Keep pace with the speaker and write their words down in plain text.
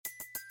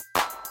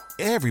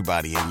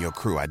Everybody in your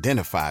crew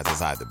identifies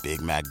as either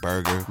Big Mac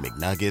Burger,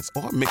 McNuggets,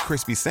 or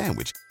McCrispy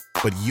Sandwich.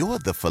 But you're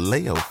the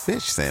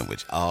Filet-O-Fish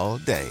Sandwich all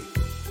day.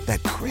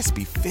 That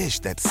crispy fish,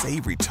 that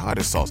savory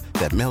tartar sauce,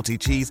 that melty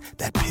cheese,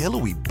 that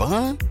pillowy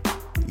bun.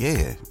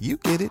 Yeah, you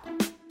get it.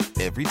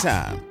 Every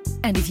time.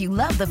 And if you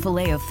love the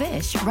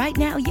Filet-O-Fish, right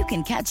now you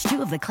can catch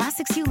two of the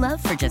classics you love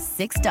for just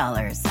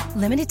 $6.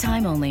 Limited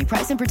time only.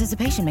 Price and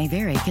participation may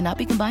vary. Cannot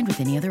be combined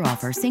with any other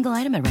offer. Single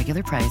item at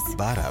regular price.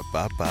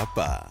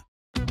 Ba-da-ba-ba-ba.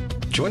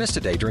 Join us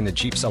today during the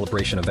Jeep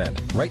Celebration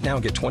event. Right now,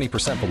 get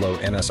 20% below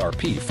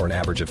MSRP for an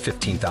average of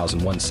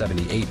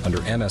 $15,178 under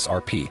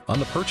MSRP on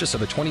the purchase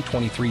of a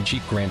 2023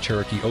 Jeep Grand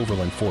Cherokee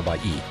Overland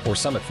 4xE or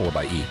Summit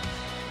 4xE.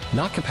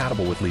 Not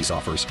compatible with lease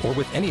offers or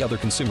with any other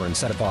consumer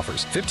incentive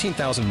offers.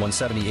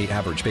 $15,178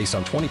 average based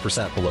on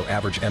 20% below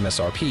average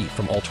MSRP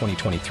from all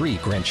 2023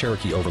 Grand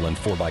Cherokee Overland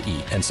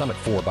 4xE and Summit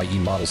 4xE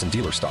models in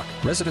dealer stock.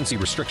 Residency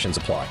restrictions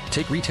apply.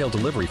 Take retail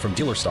delivery from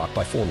dealer stock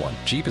by 4/1.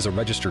 Jeep is a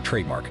registered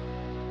trademark.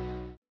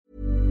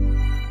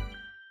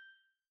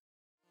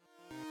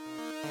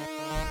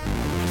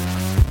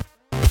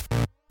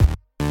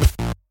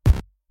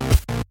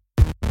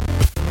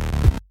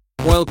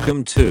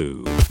 Welcome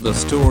to the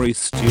Story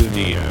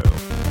Studio.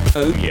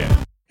 Oh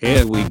yeah,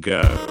 here we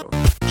go.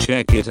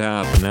 Check it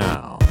out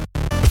now.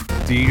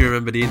 Do you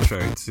remember the intro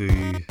to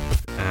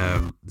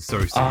the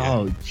Story Studio?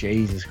 Oh,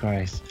 Jesus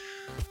Christ.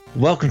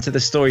 Welcome to the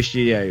Story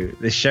Studio,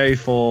 the show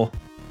for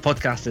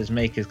podcasters,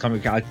 makers,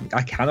 comic. I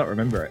cannot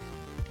remember it.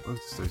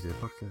 What's the Story Studio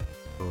podcast?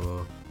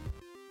 Or,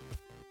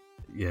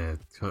 yeah,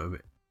 kind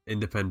of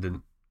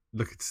independent,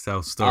 looking to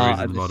tell stories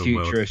in the modern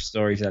world. Future of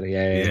storytelling,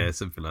 yeah,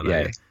 something like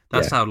that. Yeah.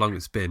 That's how long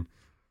it's been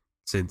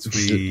since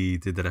we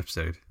did that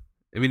episode.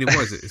 I mean, it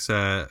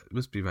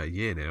must be about a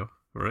year now,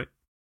 right?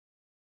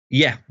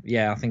 Yeah.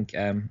 I think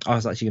I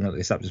was actually going to look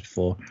this up just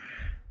before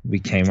we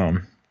came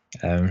on.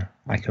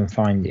 I can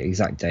find the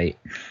exact date.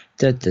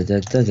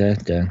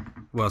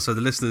 Well, so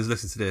the listeners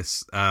listen to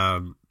this.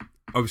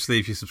 Obviously,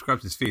 if you subscribe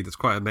to this feed, that's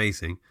quite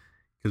amazing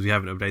because we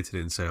haven't updated it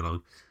in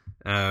so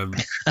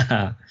long.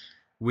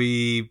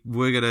 We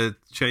were going to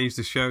change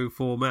the show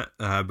format,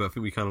 but I think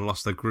we kind of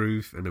lost our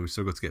groove and then we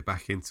still got to get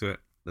back into it.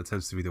 That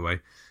tends to be the way.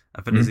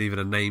 I think there's even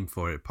a name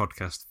for it,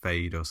 podcast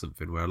fade or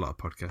something, where a lot of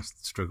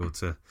podcasts struggle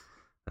to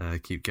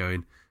keep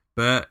going.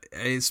 But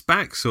it's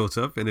back sort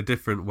of in a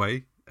different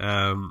way.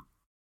 And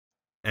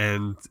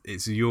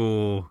it's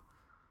your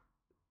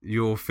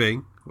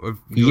thing.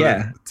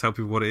 Tell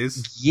people what it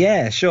is.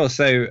 Yeah, sure.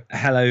 So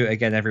hello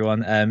again,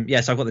 everyone.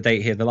 So I've got the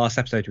date here. The last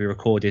episode we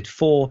recorded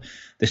for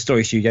the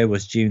Story Studio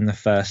was June the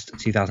 1st,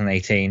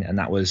 2018, and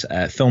that was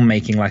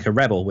Filmmaking Like a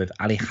Rebel with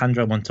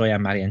Alejandro Montoya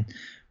Marian,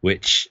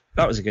 which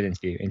that was a good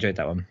interview. Enjoyed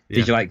that one.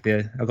 Did you like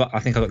I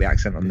think I got the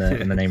accent on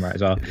the name right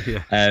as well.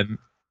 Yeah.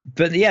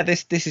 But yeah,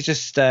 this is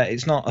just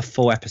it's not a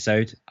full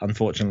episode,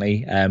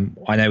 unfortunately.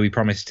 I know we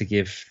promised to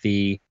give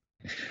the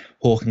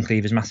Hawk and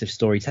Cleaver's Massive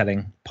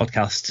Storytelling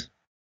podcast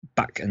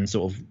back and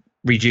sort of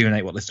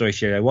rejuvenate what the Story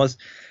Studio was.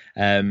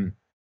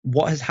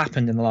 What has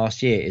happened in the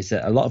last year is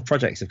that a lot of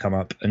projects have come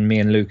up and me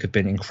and Luke have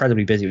been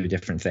incredibly busy with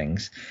different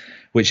things,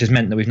 which has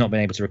meant that we've not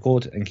been able to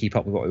record and keep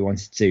up with what we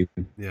wanted to do.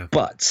 Yeah.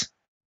 But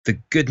the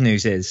good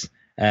news is,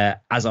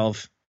 as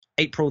of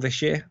April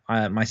this year,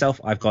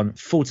 I've gone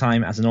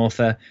full-time as an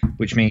author,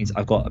 which means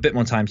I've got a bit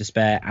more time to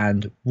spare.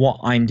 And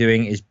what I'm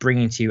doing is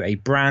bringing to you a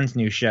brand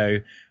new show,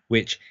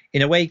 which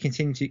in a way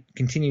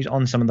continues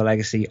on some of the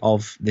legacy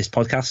of this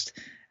podcast.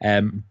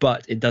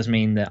 But it does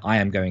mean that I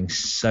am going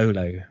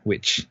solo,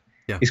 which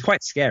is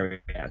quite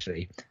scary,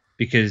 actually,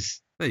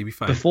 because you'll be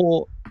fine.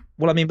 before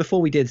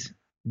we did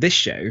this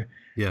show,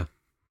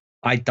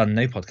 I'd done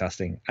no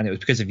podcasting, and it was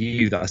because of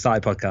you that I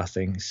started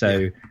podcasting.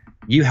 So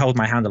you held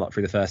my hand a lot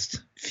through the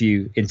first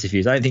few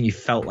interviews. I don't think you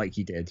felt like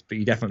you did, but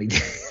you definitely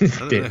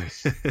did.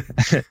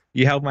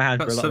 You held my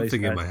hand for a lot of those.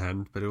 Something in my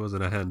hand, but it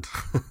wasn't a hand.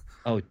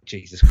 Oh,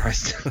 Jesus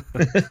Christ.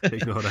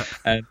 Ignore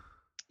that.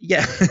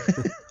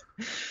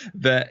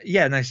 But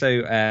yeah, no,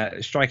 so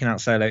striking out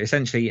solo,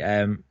 essentially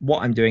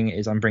what I'm doing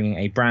is I'm bringing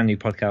a brand new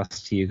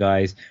podcast to you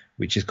guys,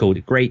 which is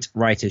called Great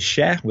Writers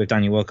Share with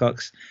Daniel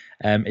Wilcox.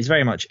 It's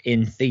very much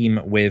in theme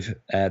with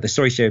the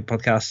Story Studio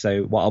podcast.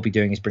 So what I'll be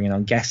doing is bringing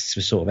on guests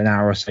for sort of an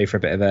hour or so for a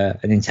bit of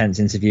an intense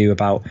interview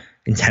about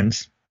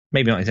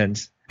maybe not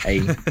intense,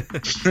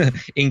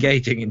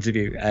 engaging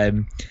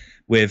interview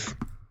with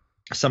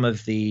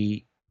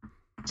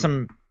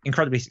some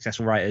incredibly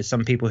successful writers,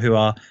 some people who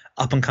are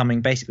up and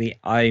coming. Basically,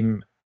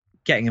 I'm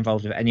getting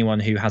involved with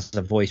anyone who has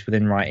a voice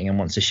within writing and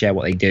wants to share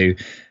what they do,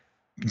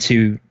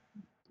 to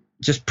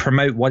just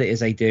promote what it is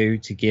they do,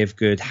 to give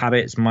good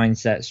habits,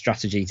 mindset,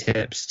 strategy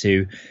tips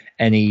to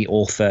any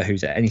author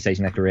who's at any stage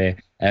in their career,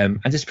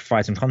 and just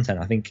provide some content.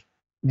 I think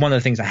one of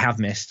the things I have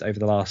missed over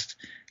the last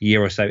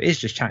year or so is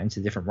just chatting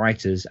to different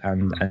writers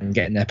and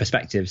getting their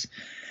perspectives.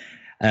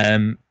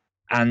 And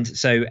And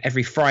so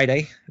every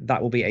Friday,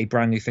 that will be a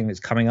brand new thing that's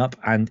coming up,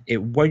 and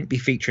it won't be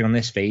featuring on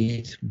this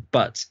feed,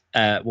 but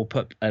we'll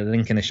put a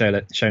link in the show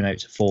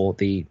notes for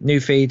the new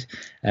feed.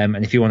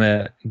 And if you want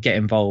to get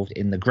involved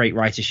in the Great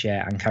Writer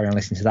Share and carry on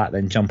listening to that,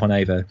 then jump on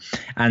over.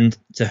 And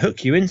to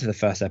hook you into the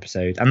first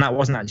episode, and that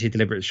wasn't actually a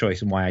deliberate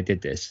choice in why I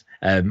did this,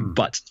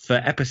 but for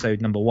episode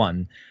number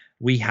 1,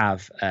 we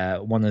have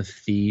one of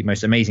the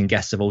most amazing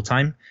guests of all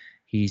time.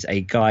 He's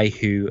a guy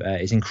who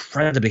is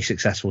incredibly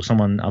successful,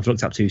 someone I've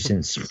looked up to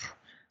since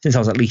I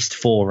was at least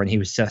 4 and he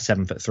was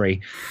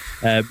 7'3".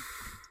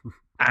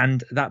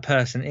 And that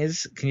person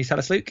is, can you tell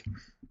us, Luke?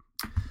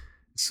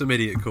 Some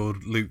idiot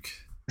called Luke.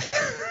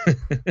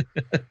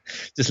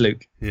 Just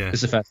Luke. Yeah.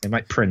 Just the first name,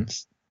 like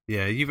Prince.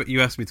 Yeah,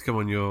 you asked me to come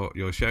on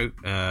your show,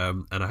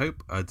 and I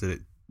hope I did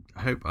it.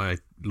 I hope I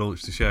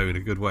launched the show in a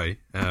good way.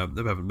 I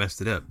haven't messed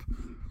it up.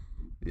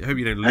 I hope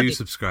you don't lose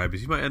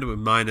subscribers. You might end up with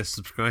minus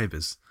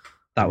subscribers.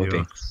 That would be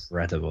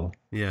incredible.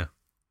 Yeah.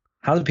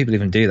 How do people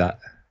even do that?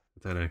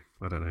 I don't know.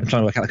 I'm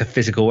trying to work out like a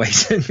physical way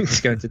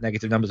to go into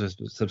negative numbers of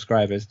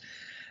subscribers.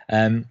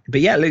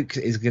 But yeah, Luke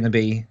is going to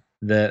be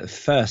the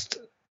first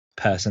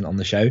person on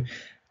the show.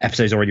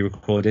 Episode's already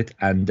recorded,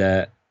 and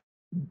the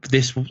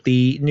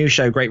new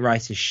show, Great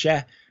Writers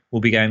Share, will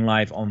be going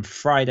live on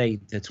Friday,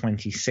 the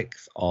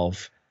 26th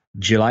of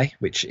July,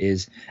 which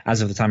is,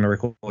 as of the time of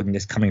recording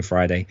this, coming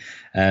Friday.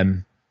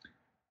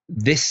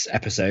 This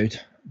episode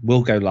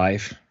will go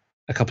live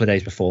a couple of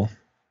days before.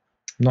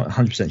 I'm not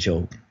 100%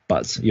 sure,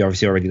 but you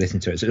obviously already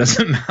listened to it, so it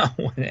doesn't matter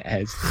when it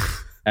airs.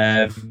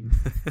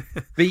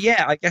 But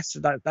yeah, I guess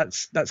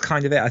that's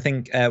kind of it. I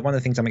think one of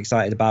the things I'm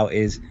excited about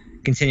is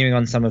continuing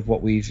on some of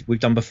what we've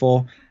done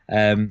before.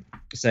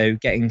 So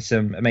getting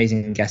some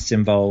amazing guests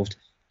involved,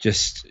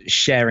 just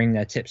sharing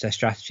their tips, their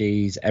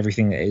strategies,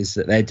 everything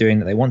that they're doing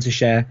that they want to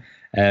share.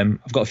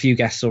 I've got a few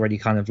guests already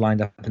kind of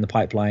lined up in the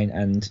pipeline,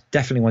 and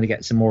definitely want to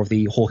get some more of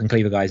the Hawk and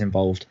Cleaver guys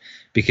involved,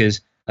 because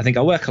I think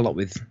I work a lot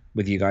with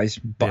you guys,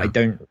 but I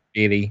don't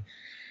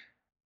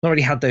not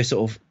really had those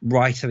sort of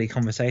writerly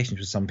conversations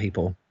with some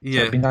people. Yeah, so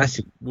it'd be nice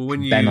to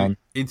when you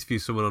interview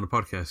someone on a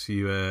podcast,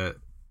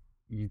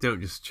 you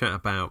don't just chat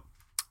about,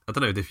 I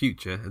don't know, the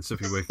future and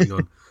stuff you're working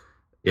on,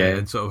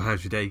 and sort of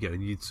how's your day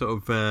going. You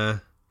sort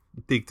of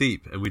dig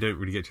deep, and we don't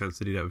really get a chance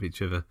to do that with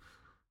each other.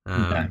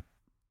 No.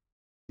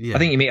 Yeah, I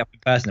think you meet up in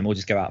person and we'll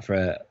just go out for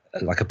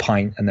a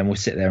pint, and then we'll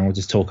sit there and we'll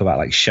just talk about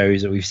like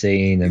shows that we've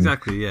seen. And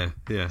exactly, yeah.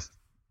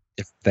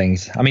 Different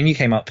things. I mean, you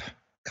came up a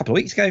couple of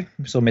weeks ago.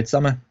 We saw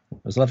Midsummer.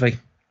 It was lovely.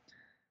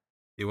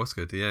 It was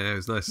good. Yeah, it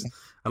was nice.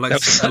 I like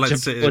to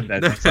sit in.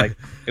 It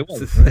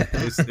was.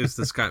 It was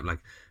the Skype like.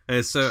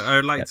 So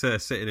I like to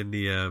sit in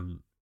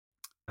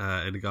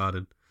the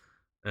garden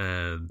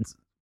and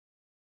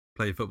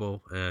playing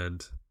football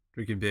and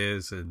drinking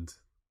beers and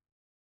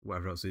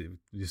whatever else.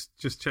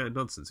 Just chatting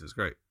nonsense. It was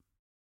great.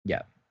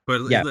 Yeah.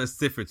 But that's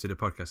different to the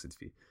podcast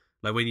interview.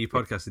 Like when you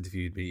podcast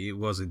interviewed me, it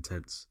was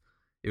intense.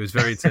 It was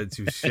very intense.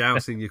 You were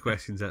shouting your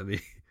questions at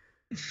me.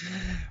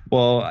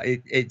 Well,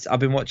 I've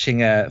been watching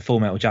Full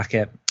Metal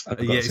Jacket.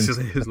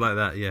 It was like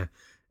that. Yeah,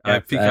 I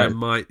think I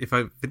might, if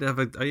I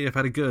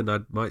had a gun, I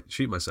might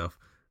shoot myself.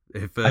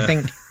 I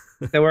think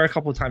there were a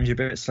couple of times you're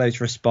a bit slow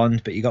to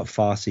respond, but you got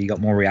faster, you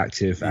got more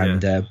reactive,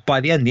 and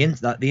by the end,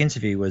 the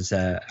interview was.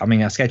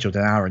 I scheduled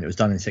an hour and it was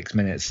done in 6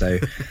 minutes, so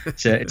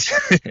it's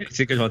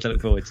a good one to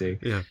look forward to.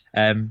 Yeah.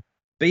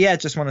 But yeah,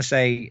 just want to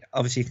say,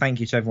 obviously, thank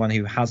you to everyone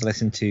who has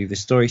listened to the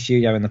Story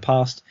Studio in the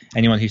past,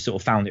 anyone who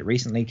sort of found it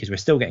recently, because we're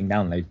still getting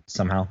downloads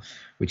somehow,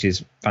 which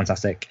is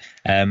fantastic.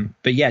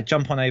 But yeah,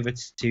 jump on over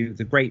to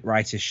the Great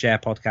Writers Share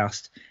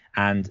podcast,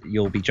 and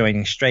you'll be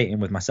joining straight in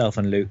with myself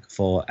and Luke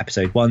for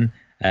episode 1,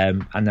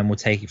 and then we'll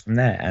take it from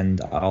there,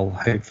 and I'll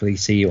hopefully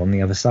see you on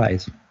the other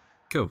side.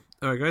 Cool.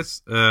 All right,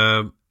 guys.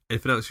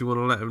 Anything else you want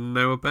to let them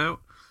know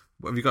about?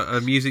 Have you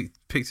got music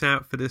picked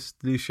out for this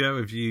new show?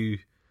 Have you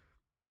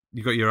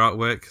got your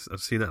artwork?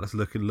 I've seen that. That's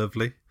looking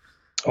lovely.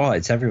 Oh,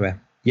 it's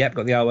everywhere. Yep,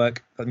 got the artwork,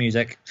 got the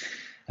music.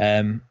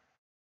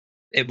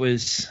 It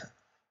was...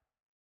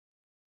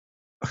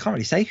 I can't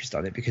really say who's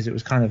done it because it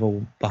was kind of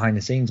all behind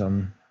the scenes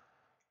on...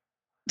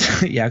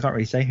 Yeah, I can't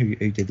really say who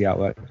did the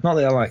artwork. Not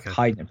that I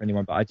hiding it from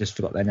anyone, but I just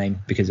forgot their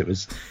name because it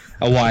was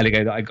a while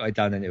ago that I got it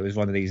done, and it was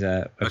one of these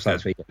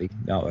websites where you get the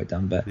artwork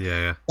done. But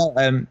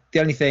the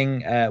only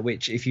thing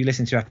which, if you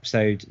listen to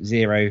episode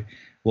 0,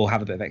 we'll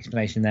have a bit of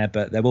explanation there,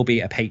 but there will be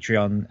a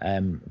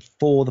Patreon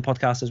for the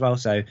podcast as well.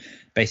 So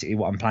basically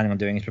what I'm planning on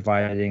doing is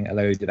providing a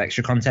load of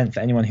extra content for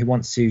anyone who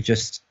wants to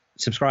just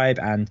subscribe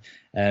and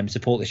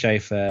support the show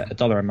for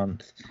 $1 a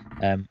month.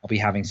 I'll be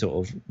having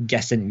sort of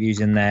guest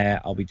interviews in there.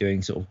 I'll be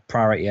doing sort of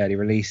priority early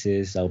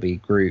releases. There'll be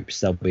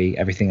groups. There'll be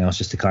everything else,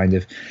 just to kind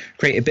of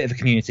create a bit of a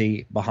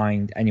community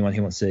behind anyone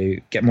who wants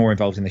to get more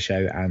involved in the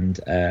show and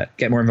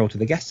get more involved with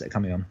the guests that are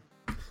coming on.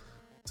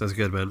 Sounds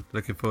good, man.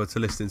 Looking forward to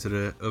listening to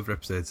the other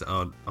episodes that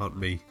aren't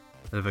me.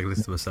 I don't know if I can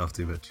listen to myself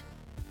too much.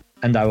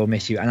 And I will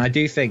miss you. And I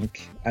do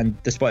think, and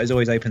the spot is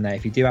always open there,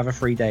 if you do have a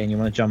free day and you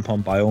want to jump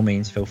on, by all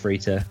means, feel free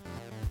to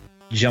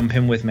jump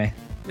in with me.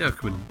 Yeah, I'll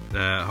come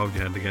and hold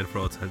your hand again for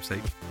all time's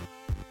sake.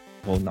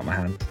 Well, not my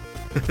hand.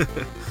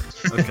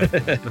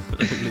 Okay.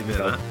 Leave it at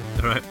that.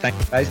 All right. Thank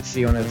you, guys.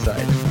 See you on the other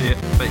side.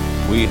 Yeah.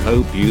 Bye. We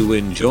hope you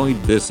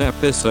enjoyed this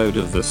episode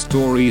of the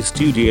Story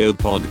Studio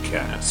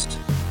podcast.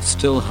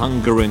 Still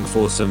hungering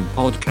for some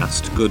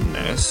podcast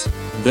goodness?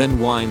 Then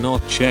why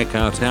not check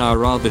out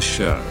our other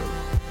show,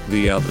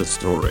 The Other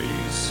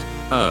Stories?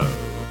 Oh,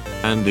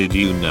 and did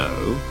you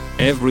know,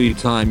 every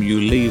time you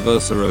leave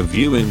us a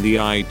review in the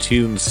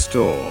iTunes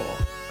store,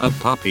 a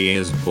puppy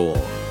is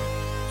born.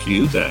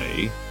 Cute,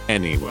 eh?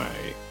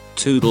 Anyway,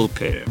 toodle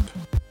pip.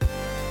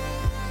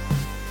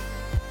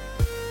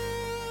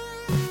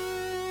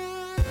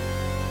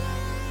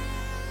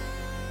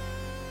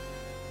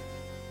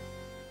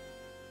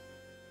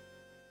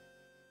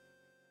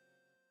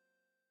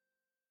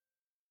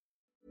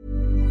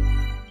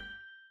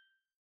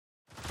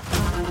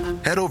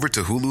 Head over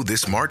to Hulu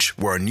this March,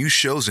 where our new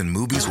shows and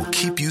movies will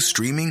keep you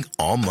streaming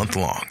all month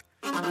long.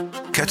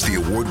 Catch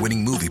the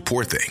award-winning movie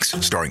Poor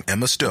Things, starring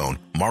Emma Stone,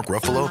 Mark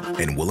Ruffalo,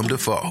 and Willem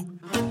Dafoe.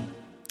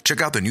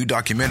 Check out the new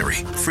documentary,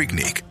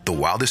 Freaknik, The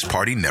Wildest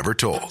Party Never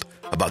Told,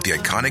 about the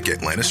iconic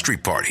Atlanta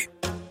Street Party.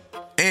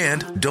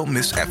 And don't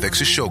miss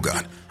FX's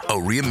Shogun, a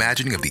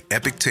reimagining of the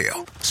epic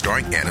tale,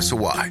 starring Anna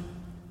Sawai.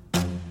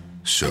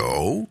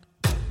 So,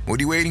 what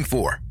are you waiting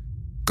for?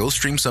 Go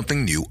stream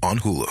something new on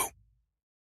Hulu.